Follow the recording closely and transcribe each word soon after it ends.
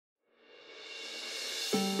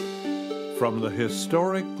from the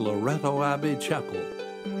historic Loretto Abbey Chapel,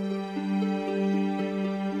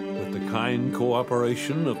 with the kind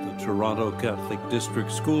cooperation of the Toronto Catholic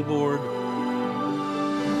District School Board,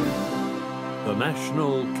 the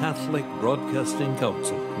National Catholic Broadcasting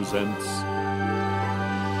Council presents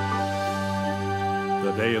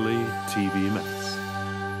the Daily TV Mass.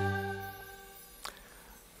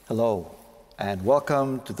 Hello, and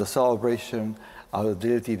welcome to the celebration of the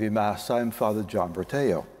Daily TV Mass. I'm Father John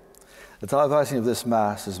Bertao. The televising of this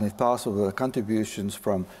Mass is made possible with contributions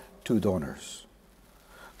from two donors.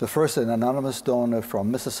 The first, an anonymous donor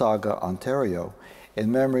from Mississauga, Ontario,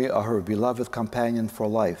 in memory of her beloved companion for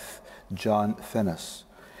life, John Finnis,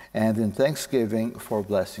 and in thanksgiving for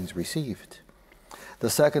blessings received.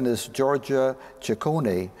 The second is Georgia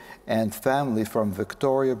Ciccone and family from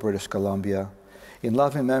Victoria, British Columbia, in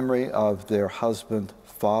loving memory of their husband,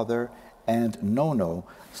 father, and nono,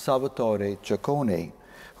 Salvatore Ciccone,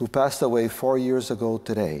 who passed away 4 years ago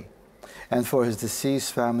today, and for his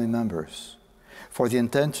deceased family members, for the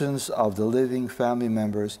intentions of the living family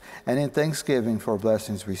members, and in thanksgiving for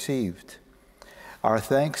blessings received. Our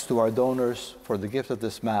thanks to our donors for the gift of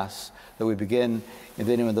this Mass that we begin in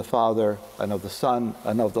the name of the Father, and of the Son,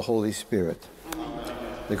 and of the Holy Spirit. Amen.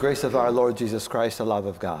 The grace of our Lord Jesus Christ, the love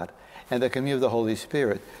of God, and the communion of the Holy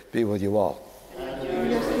Spirit be with you all.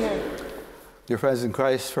 Dear friends in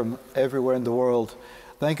Christ from everywhere in the world,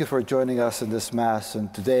 thank you for joining us in this Mass.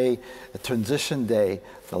 And today, a transition day,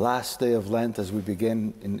 the last day of Lent as we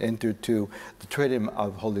begin and enter to the Triduum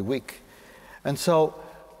of Holy Week. And so,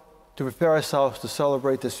 to prepare ourselves to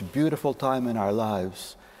celebrate this beautiful time in our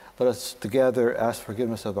lives, let us together ask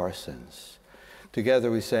forgiveness of our sins.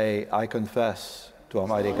 Together we say, I confess to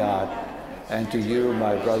Almighty God and to you,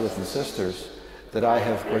 my brothers and sisters, that I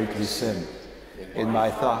have greatly sinned in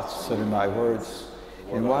my thoughts and in my words,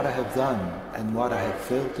 in what I have done and what I have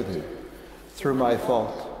failed to do, through my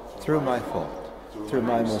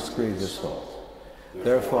most grievous fault.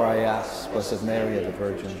 Therefore I ask Blessed Mary, the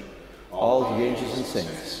Virgin, all the angels and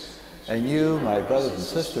saints, and you, my brothers and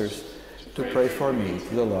sisters, to pray for me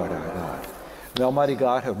to the Lord our God. May Almighty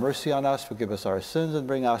God have mercy on us, forgive us our sins, and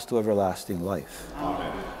bring us to everlasting life.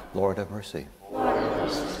 Amen. Lord have mercy. Lord have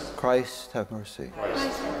mercy. Christ have mercy.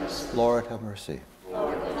 Christ have mercy. Lord have mercy.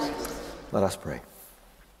 Lord have mercy. Let us pray.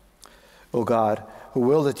 O God, who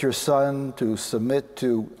willed that your Son to submit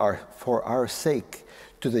for our sake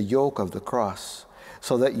to the yoke of the cross,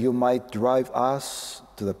 so that you might drive from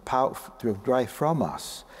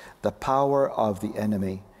us the power of the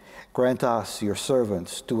enemy, grant us, your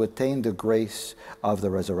servants, to attain the grace of the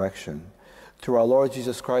resurrection. Through our Lord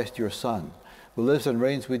Jesus Christ, your Son, who lives and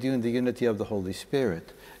reigns with you in the unity of the Holy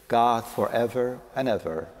Spirit, God, forever and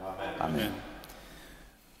ever. Amen. Amen.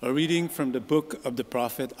 A reading from the book of the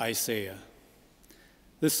prophet Isaiah.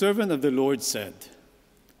 The servant of the Lord said,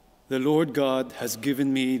 the Lord God has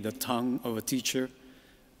given me the tongue of a teacher,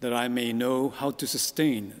 that I may know how to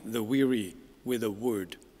sustain the weary with a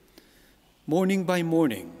word. Morning by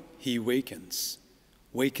morning he wakens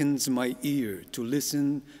my ear to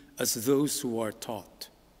listen as those who are taught.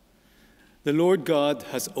 The Lord God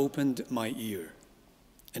has opened my ear,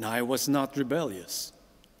 and I was not rebellious.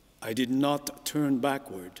 I did not turn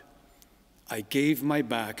backward. I gave my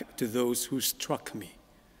back to those who struck me,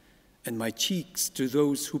 and my cheeks to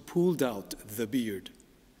those who pulled out the beard.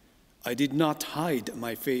 I did not hide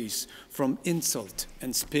my face from insult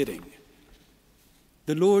and spitting.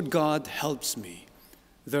 The Lord God helps me.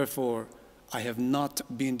 Therefore, I have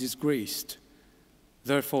not been disgraced.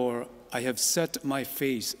 Therefore, I have set my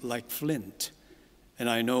face like flint, and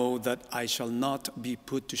I know that I shall not be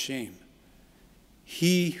put to shame.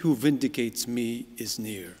 He who vindicates me is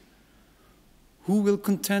near. Who will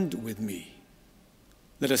contend with me?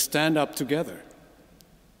 Let us stand up together.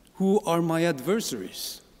 Who are my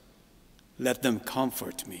adversaries? Let them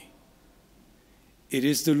comfort me. It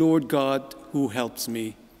is the Lord God who helps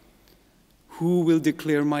me. Who will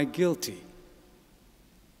declare my guilty?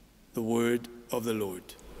 The word of the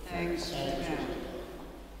Lord. Thanks be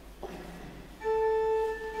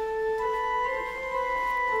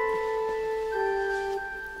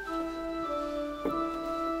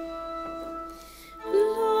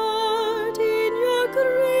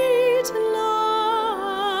to God.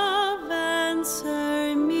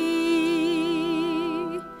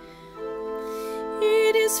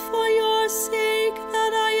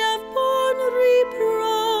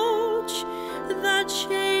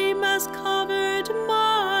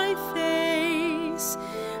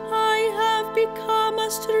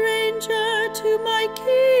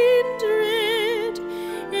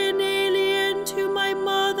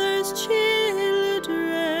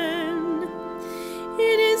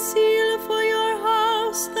 Seal for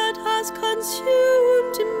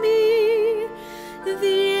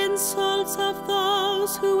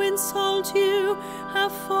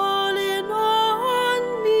have fallen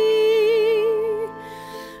on me.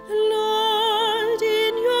 Lord,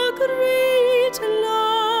 in your great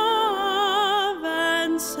love,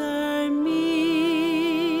 answer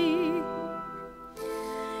me.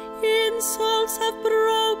 Insults have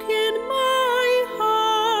broken my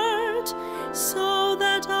heart, so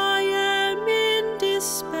that I am in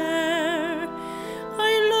despair.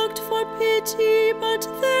 I looked for pity, but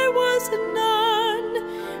there was none,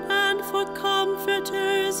 and for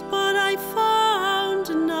comforters, but I found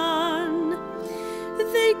none.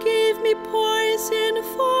 They gave me poison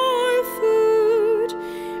for food,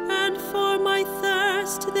 and for my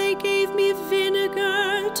thirst they gave me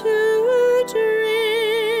vinegar to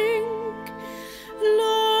drink.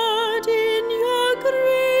 Lord, in your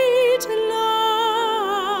great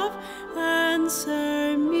love,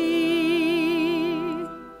 answer me.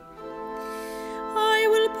 I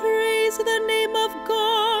will praise the name of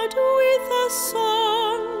God with a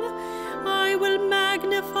song. I will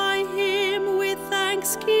magnify him with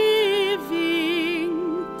thanksgiving.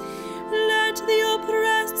 Let the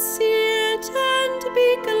oppressed see it and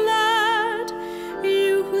be glad.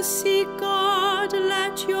 You who seek God,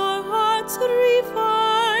 let your hearts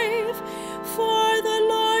revive. For the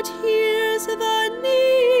Lord hears the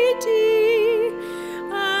needy,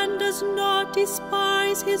 and does not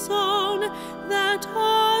despise his own that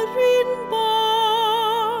are in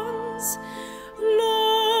bonds.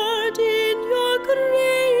 Lord, in your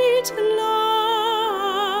great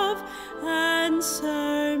love,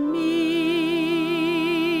 answer me.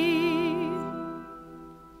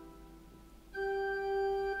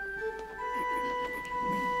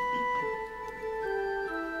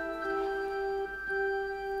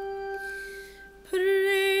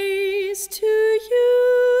 Praise to you,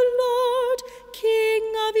 Lord, King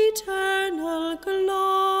of eternal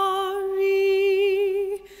glory.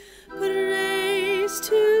 Praise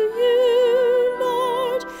to you,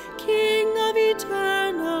 Lord, King of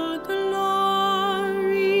eternal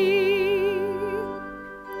glory.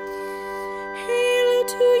 Hail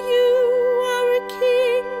to you, our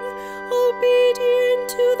King, obedient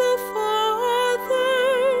to the Father.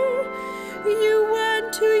 You went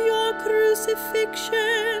to your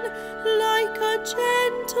crucifixion like a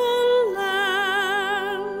gentle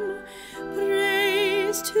lamb.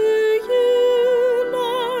 Praise to you,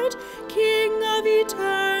 Lord, King of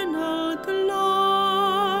eternal glory.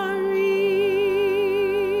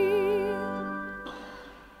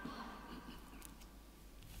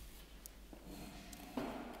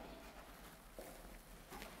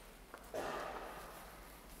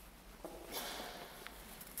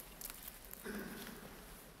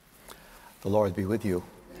 The Lord be with you.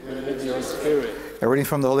 And with your spirit. A reading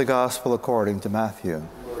from the Holy Gospel according to Matthew.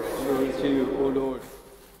 Glory to you, O Lord.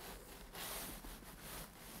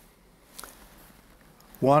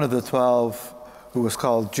 One of the 12, who was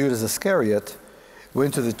called Judas Iscariot,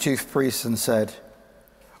 went to the chief priests and said,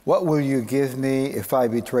 "What will you give me if I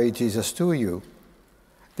betray Jesus to you?"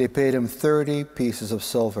 They paid him 30 pieces of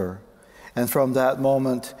silver, and from that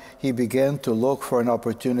moment he began to look for an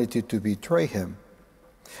opportunity to betray him.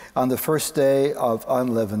 On the first day of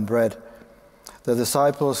unleavened bread, the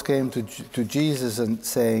disciples came to Jesus and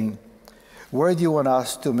saying, "Where do you want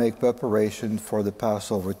us to make preparation for the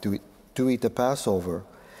Passover, to eat the Passover?"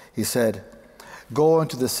 He said, "Go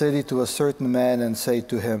into the city to a certain man and say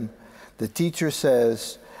to him, 'The teacher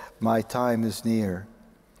says, my time is near.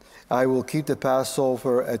 I will keep the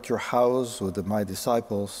Passover at your house with my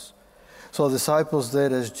disciples.'" So the disciples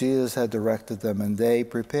did as Jesus had directed them, and they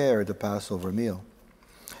prepared the Passover meal.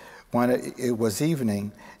 When it was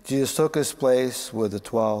evening, Jesus took his place with the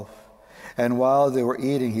 12. And while they were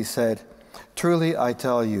eating, he said, "Truly I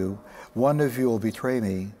tell you, one of you will betray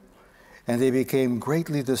me." And they became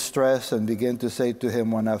greatly distressed and began to say to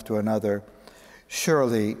him one after another,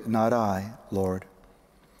 "Surely not I, Lord."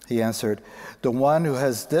 He answered, "The one who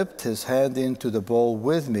has dipped his hand into the bowl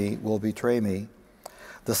with me will betray me.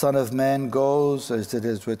 The Son of Man goes as it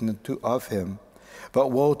is written of him. But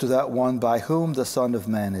woe to that one by whom the Son of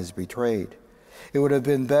Man is betrayed. It would have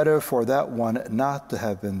been better for that one not to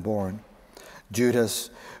have been born." Judas,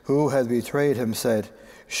 who had betrayed him, said,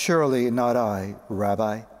 "Surely not I,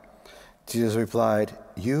 Rabbi." Jesus replied,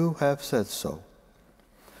 "You have said so."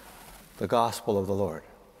 The Gospel of the Lord.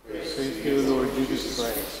 Praise to you, Lord Jesus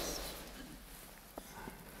Christ.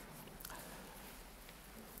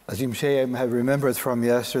 As you may have remembered from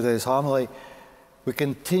yesterday's homily, we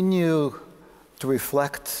continue to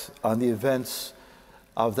reflect on the events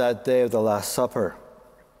of that day of the Last Supper.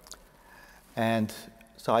 And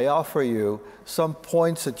so I offer you some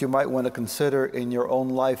points that you might want to consider in your own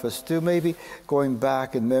life as to maybe going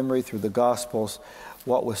back in memory through the Gospels,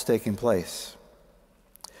 what was taking place.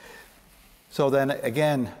 So then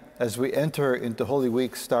again, as we enter into Holy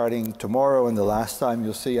Week starting tomorrow and the last time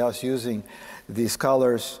you'll see us using these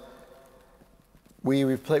colors, we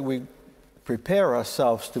prepare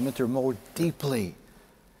ourselves to enter more deeply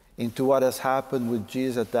into what has happened with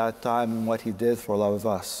Jesus at that time and what he did for all of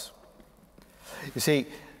us. You see,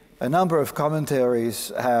 a number of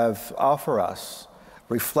commentaries have offered us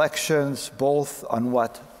reflections both on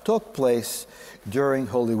what took place during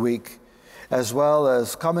Holy Week, as well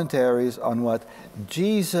as commentaries on what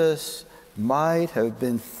Jesus might have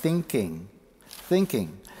been thinking,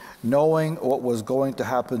 knowing what was going to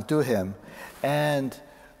happen to him, and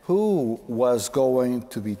who was going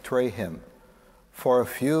to betray him. For a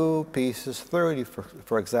few pieces, 30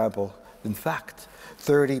 for example, in fact,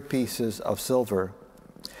 30 pieces of silver.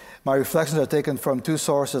 My reflections are taken from two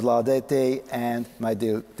sources, Laudate and my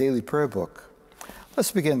daily prayer book.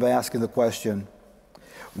 Let's begin by asking the question,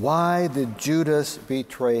 why did Judas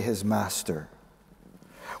betray his master?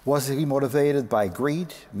 Was he motivated by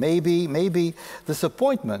greed? Maybe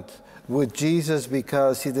disappointment with Jesus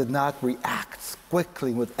because he did not react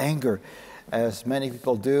quickly with anger, as many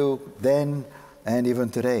people do then and even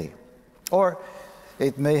today. Or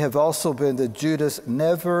it may have also been that Judas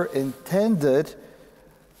never intended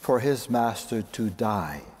for his master to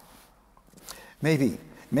die.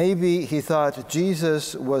 Maybe he thought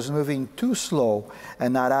Jesus was moving too slow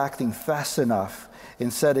and not acting fast enough in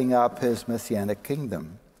setting up his messianic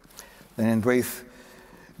kingdom. And in brief,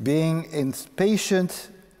 being impatient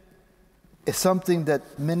is something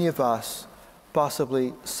that many of us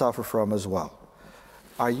possibly suffer from as well.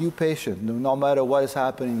 Are you patient no matter what is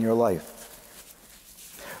happening in your life?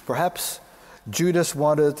 Perhaps Judas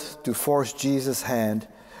wanted to force Jesus' hand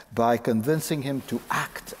by convincing him to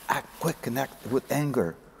act quick and act with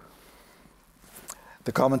anger.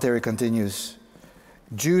 The commentary continues,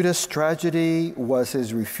 Judas' tragedy was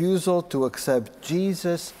his refusal to accept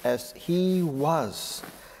Jesus as he was,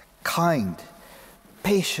 kind,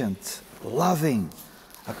 patient, loving,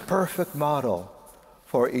 a perfect model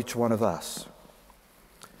for each one of us.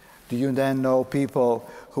 Do you then know people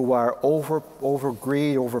who are over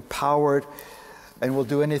greed, overpowered, and will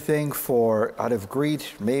do anything out of greed,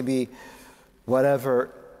 maybe whatever,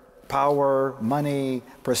 power, money,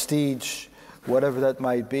 prestige, whatever that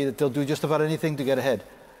might be, that they'll do just about anything to get ahead,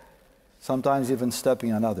 sometimes even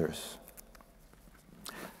stepping on others.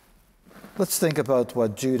 Let's think about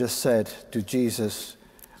what Judas said to Jesus,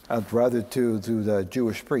 rather to the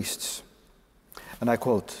Jewish priests. And I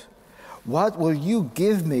quote, "What will you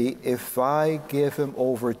give me if I give him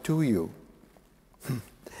over to you?"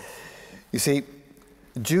 You see,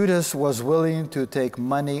 Judas was willing to take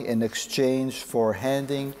money in exchange for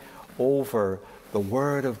handing over the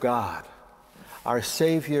Word of God, our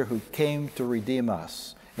Savior who came to redeem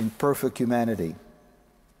us in perfect humanity.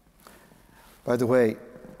 By the way,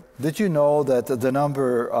 did you know that the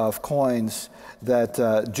number of coins that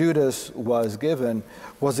Judas was given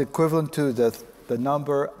was equivalent to the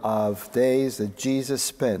number of days that Jesus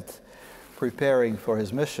spent preparing for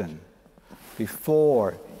his mission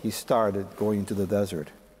before he started going into the desert?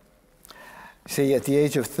 See, at the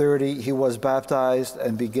age of 30, he was baptized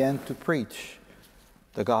and began to preach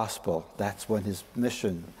the gospel. That's when his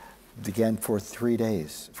mission began for 3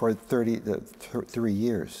 days, for 3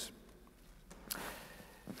 years.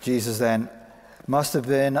 Jesus then must have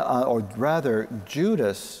been, or rather,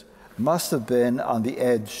 Judas must have been on the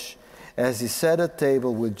edge as he sat at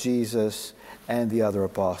table with Jesus and the other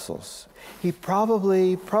apostles. He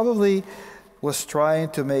probably was trying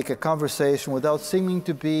to make a conversation without seeming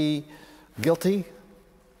to be guilty,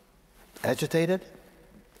 agitated,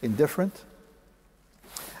 indifferent.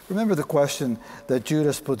 Remember the question that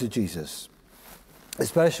Judas put to Jesus,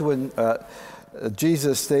 especially when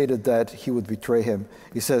Jesus stated that he would betray him.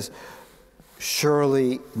 He says,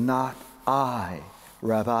 "Surely not I,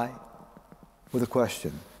 Rabbi," with a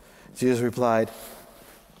question. Jesus replied,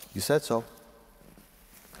 "You said so."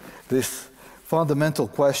 This fundamental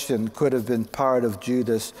question could have been part of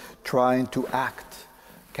Judas trying to act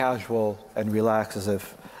casual and relax as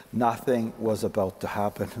if nothing was about to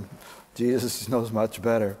happen. Jesus knows much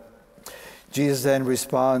better. Jesus then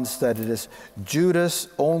responds that it is Judas'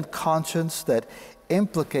 own conscience that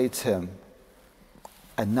implicates him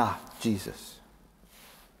and not Jesus.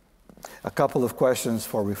 A couple of questions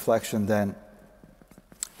for reflection then.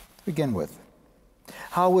 To begin with,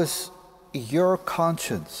 how is your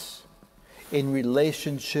conscience in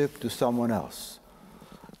relationship to someone else?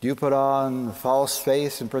 Do you put on a false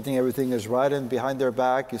face and pretend everything is right, and behind their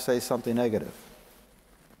back you say something negative?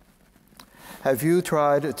 Have you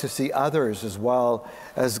tried to see others as well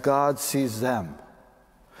as God sees them?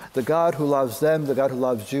 The God who loves them, the God who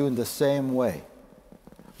loves you in the same way.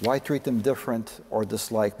 Why treat them different or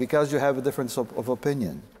dislike? Because you have a difference of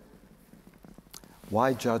opinion.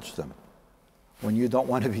 Why judge them when you don't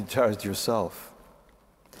want to be judged yourself?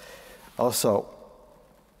 Also,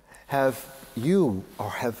 have you or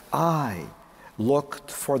have I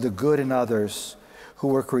looked for the good in others who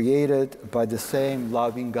were created by the same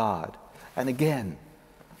loving God? And again,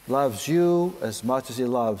 loves you as much as he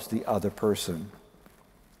loves the other person.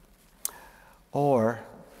 Or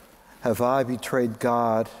have I betrayed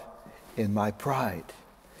God in my pride,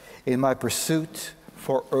 in my pursuit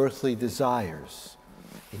for earthly desires,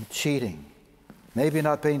 in cheating, maybe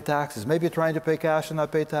not paying taxes, maybe trying to pay cash and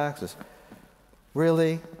not pay taxes?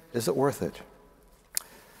 Really, is it worth it?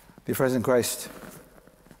 Dear friends in Christ,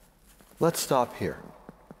 let's stop here.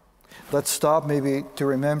 Let's stop maybe to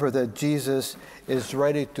remember that Jesus is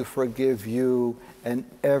ready to forgive you and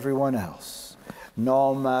everyone else,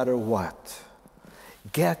 no matter what.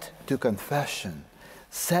 Get to confession,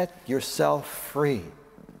 set yourself free,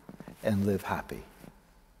 and live happy.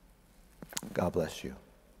 God bless you.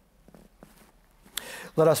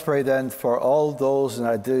 Let us pray then for all those in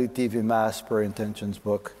our daily TV Mass Prayer Intentions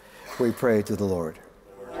book. We pray to the Lord.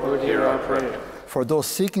 Lord, hear our prayer. For those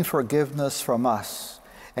seeking forgiveness from us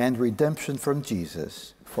and redemption from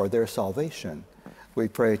Jesus for their salvation, we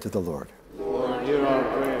pray to the Lord. Lord, hear our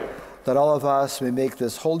prayer. That all of us may make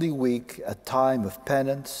this Holy Week a time of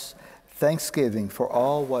penance, thanksgiving for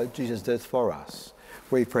all what Jesus did for us.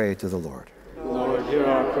 We pray to the Lord. Lord, hear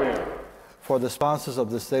our prayer. For the sponsors of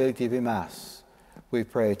this daily TV Mass, we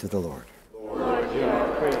pray to the Lord. Lord, hear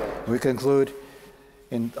our prayer. We conclude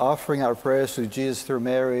in offering our prayers to Jesus through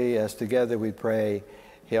Mary, as together we pray,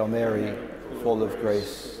 Hail Mary, full of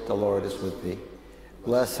grace, the Lord is with thee.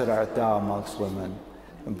 Blessed art thou amongst women,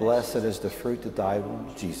 and blessed is the fruit of thy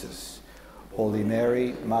womb, Jesus. Holy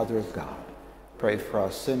Mary, Mother of God, pray for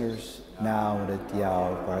us sinners, now and at the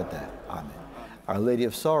hour of our death. Amen. Our Lady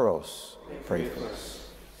of Sorrows, pray for us.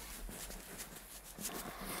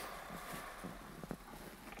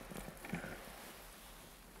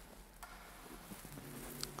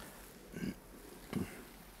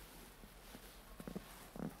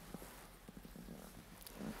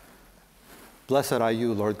 Blessed are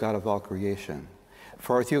you, Lord God of all creation.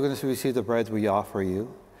 For with you going to receive the bread we offer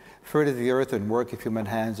you, fruit of the earth and work of human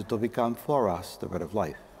hands, it will become for us the bread of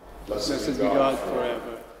life. Blessed be God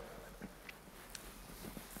forever.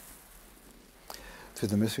 Through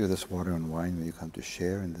the mystery of this water and wine, may you come to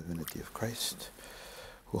share in the divinity of Christ,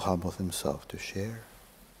 who humbled himself to share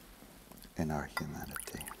in our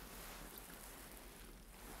humanity.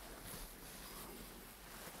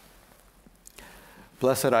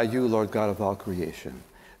 Blessed are you, Lord God of all creation.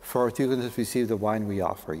 For with you going to receive the wine we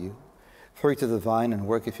offer you, fruit of the vine and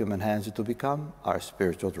work of human hands, it will become our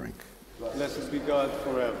spiritual drink. Blessed be God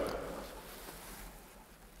forever.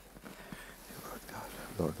 Lord God,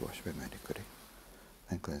 Lord, wash me my iniquity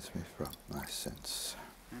and cleanse me from my sins.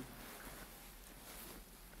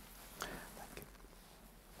 Thank you.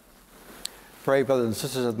 Pray, brothers and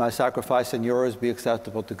sisters, that my sacrifice and yours be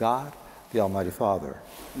acceptable to God, the Almighty Father.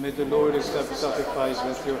 May the Lord accept the sacrifice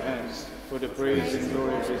with your hands for the praise and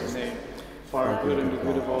glory of his name, for our good and the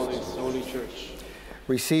good of all his holy church.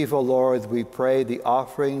 Receive, O Lord, we pray, the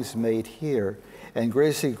offerings made here, and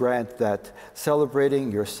graciously grant that,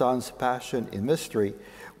 celebrating your Son's passion in mystery,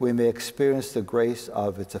 we may experience the grace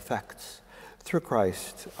of its effects. Through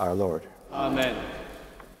Christ our Lord. Amen.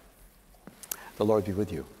 The Lord be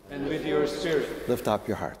with you. And with your spirit, Lift up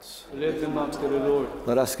your hearts. lift them up to the Lord.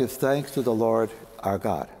 Let us give thanks to the Lord our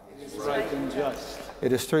God. It is right and just.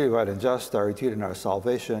 It is truly right and just, our duty and our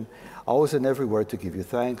salvation, always and everywhere to give you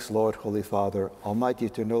thanks, Lord, Holy Father, Almighty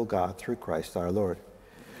eternal God, through Christ our Lord.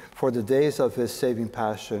 For the days of his saving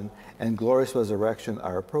passion and glorious resurrection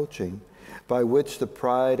are approaching, by which the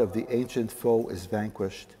pride of the ancient foe is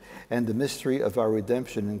vanquished, and the mystery of our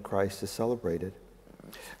redemption in Christ is celebrated.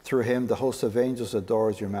 Through him, the host of angels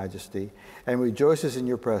adores your majesty and rejoices in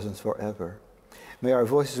your presence forever. May our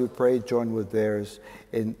voices, we pray, join with theirs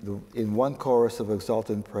in one chorus of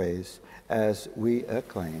exultant praise as we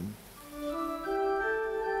acclaim.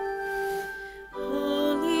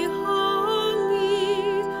 Holy,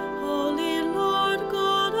 holy, holy Lord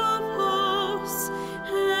God of hosts,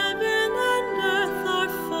 heaven and earth are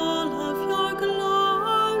full of your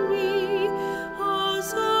glory.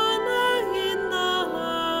 Hosanna in the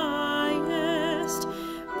highest.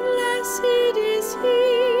 Blessed is he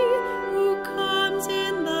who comes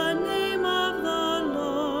in the name of the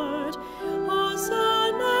Lord.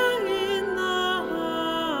 Hosanna in the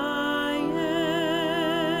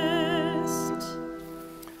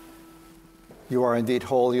You are indeed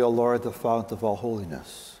holy, O Lord, the fount of all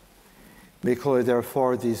holiness. Make holy,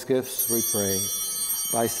 therefore, these gifts, we pray,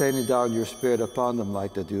 by sending down your Spirit upon them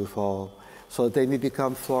like the dewfall, so that they may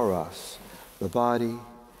become for us the body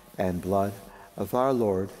and blood of our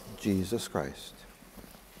Lord Jesus Christ.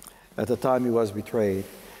 At the time he was betrayed,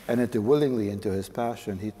 and entered willingly into his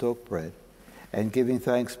passion, he took bread, and giving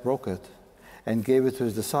thanks broke it, and gave it to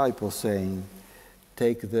his disciples, saying,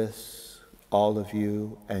 "Take this, all of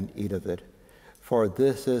you, and eat of it, for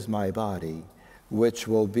this is my body, which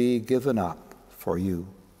will be given up for you."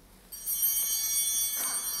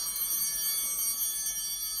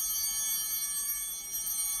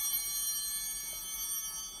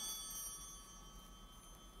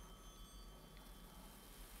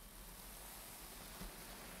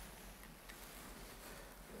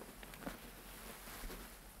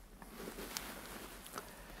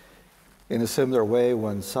 In a similar way,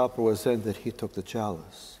 when supper was ended, he took the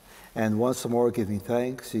chalice, and once more giving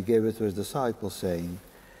thanks, he gave it to his disciples, saying,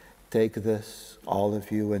 "Take this, all of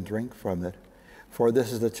you, and drink from it, for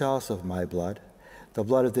this is the chalice of my blood, the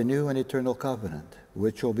blood of the new and eternal covenant,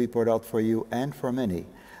 which will be poured out for you and for many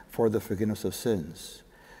for the forgiveness of sins.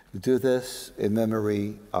 Do this in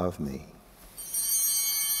memory of me."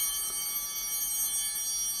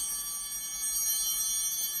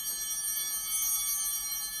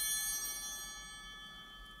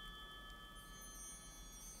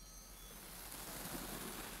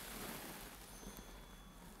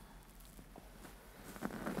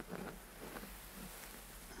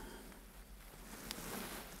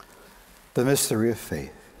 The mystery of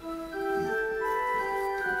faith.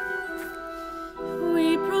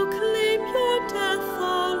 We proclaim your death,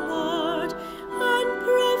 O Lord, and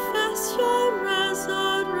profess your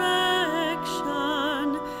resurrection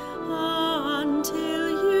until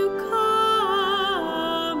you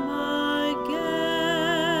come again.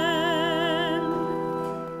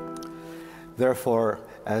 Therefore,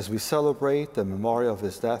 as we celebrate the memorial of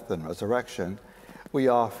his death and resurrection, we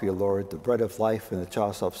offer you, Lord, the bread of life and the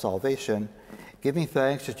chalice of salvation, giving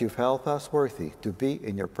thanks that you've held us worthy to be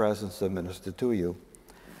in your presence and minister to you.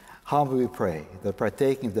 Humbly we pray that,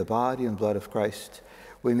 partaking of the body and blood of Christ,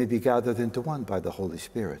 we may be gathered into one by the Holy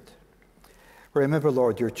Spirit. Remember,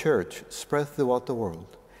 Lord, your church spread throughout the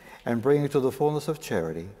world, and bring it to the fullness of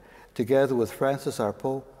charity, together with Francis our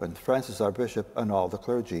Pope and Francis our Bishop and all the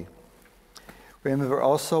clergy. Remember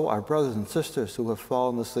also our brothers and sisters who have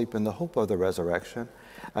fallen asleep in the hope of the resurrection,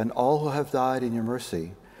 and all who have died in your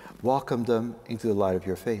mercy. Welcome them into the light of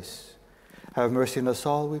your face. Have mercy on us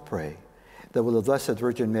all, we pray, that with the Blessed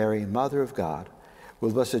Virgin Mary, Mother of God,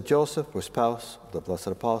 with Blessed Joseph, her spouse, the blessed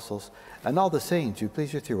apostles, and all the saints who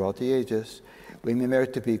please you throughout the ages, we may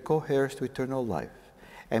merit to be co-heirs to eternal life,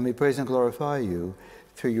 and may praise and glorify you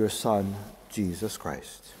through your Son, Jesus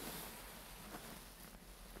Christ.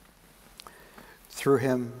 Through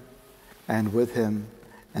him, and with him,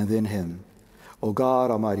 and in him, O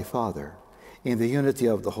God, Almighty Father, in the unity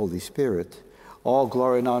of the Holy Spirit, all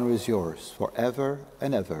glory and honor is yours forever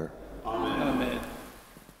and ever. Amen. Amen.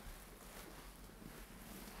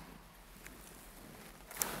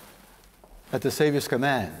 At the Savior's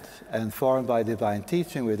command, and formed by divine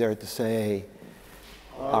teaching, we dare to say,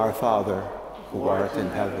 Our Father, who art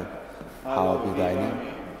in heaven, hallowed be thy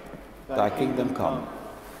name. Thy kingdom come,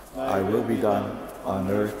 thy will be done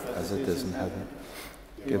on earth as it is in heaven.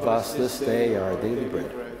 Give us this day our daily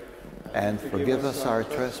bread, and forgive us our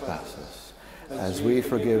trespasses, as we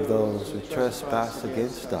forgive those who trespass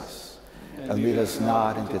against us. And lead us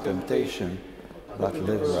not into temptation, but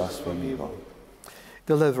deliver us from evil.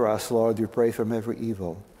 Deliver us, Lord, we pray, from every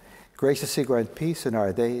evil. Graciously grant peace in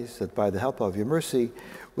our days, that by the help of your mercy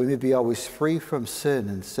we may be always free from sin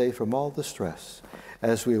and safe from all distress,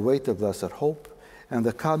 as we await the blessed hope and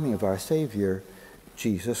the coming of our Savior,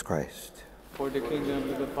 Jesus Christ. For the kingdom,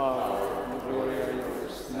 and the power, and the glory are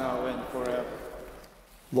yours, now and forever.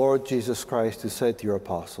 Lord Jesus Christ, who said to your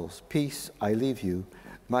apostles, "Peace I leave you,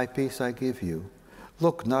 my peace I give you,"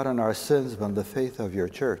 look not on our sins, but on the faith of your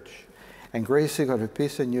church, and graciously grant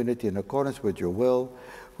peace and unity in accordance with your will,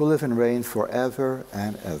 who live and reign forever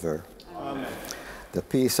and ever. Amen. The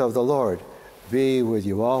peace of the Lord be with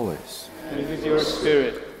you always. And with your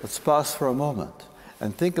spirit. Let's pause for a moment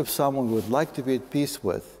and think of someone we would like to be at peace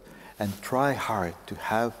with, and try hard to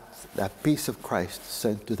have that peace of Christ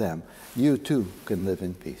sent to them. You too can live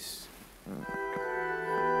in peace.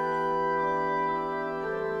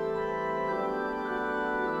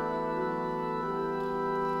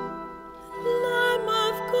 Lamb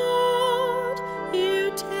of God,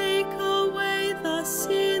 you take away the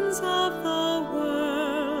sins of the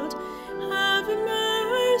world. Have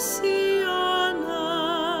mercy on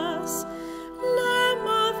us.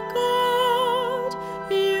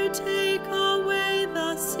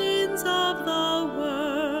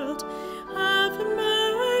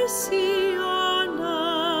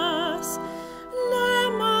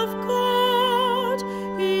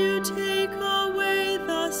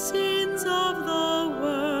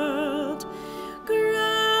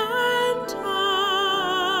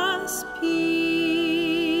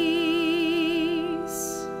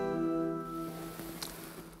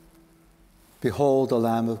 Behold the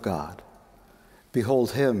Lamb of God.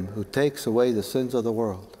 Behold him who takes away the sins of the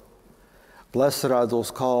world. Blessed are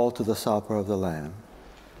those called to the supper of the Lamb.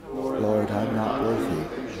 Lord, I am not worthy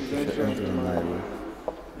to enter in thy roof,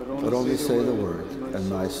 but only say the word, and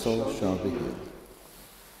my soul shall be healed.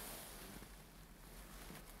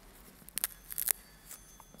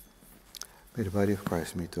 May the body of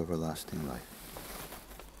Christ meet to everlasting life.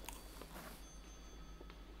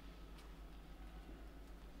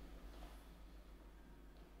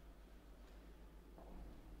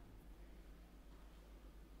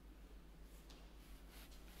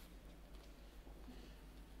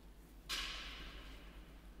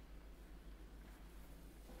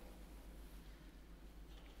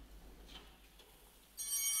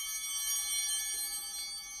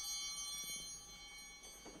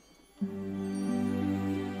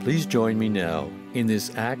 Please join me now in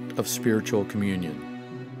this act of spiritual communion.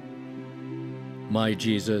 My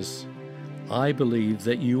Jesus, I believe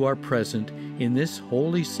that you are present in this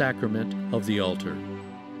holy sacrament of the altar.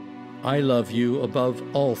 I love you above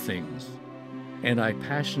all things, and I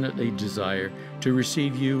passionately desire to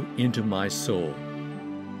receive you into my soul.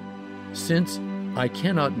 Since I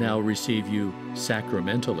cannot now receive you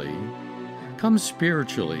sacramentally, come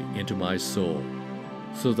spiritually into my soul,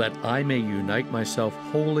 so that I may unite myself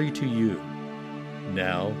wholly to you,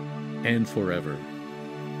 now and forever.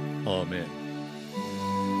 Amen.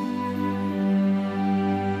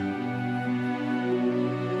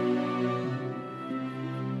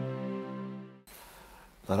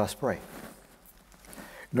 Let us pray.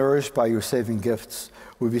 Nourished by your saving gifts,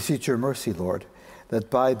 we beseech your mercy, Lord, that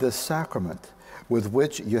by this sacrament with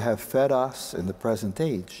which you have fed us in the present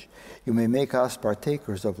age, you may make us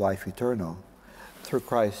partakers of life eternal. Through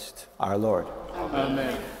Christ our Lord.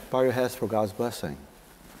 Amen. Bow your heads for God's blessing.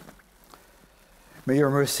 May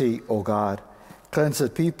your mercy, O God, cleanse the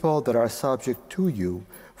people that are subject to you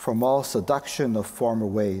from all seduction of former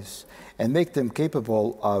ways, and make them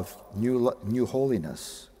capable of new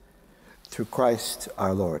holiness. Through Christ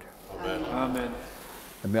our Lord. Amen. Amen.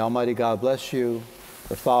 And may Almighty God bless you,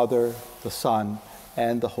 the Father, the Son,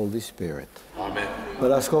 and the Holy Spirit. Amen.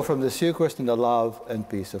 Let us go from this Eucharist in the love and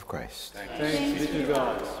peace of Christ. Thanks be to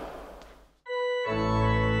God.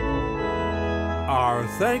 Our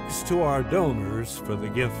thanks to our donors for the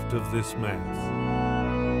gift of this Mass.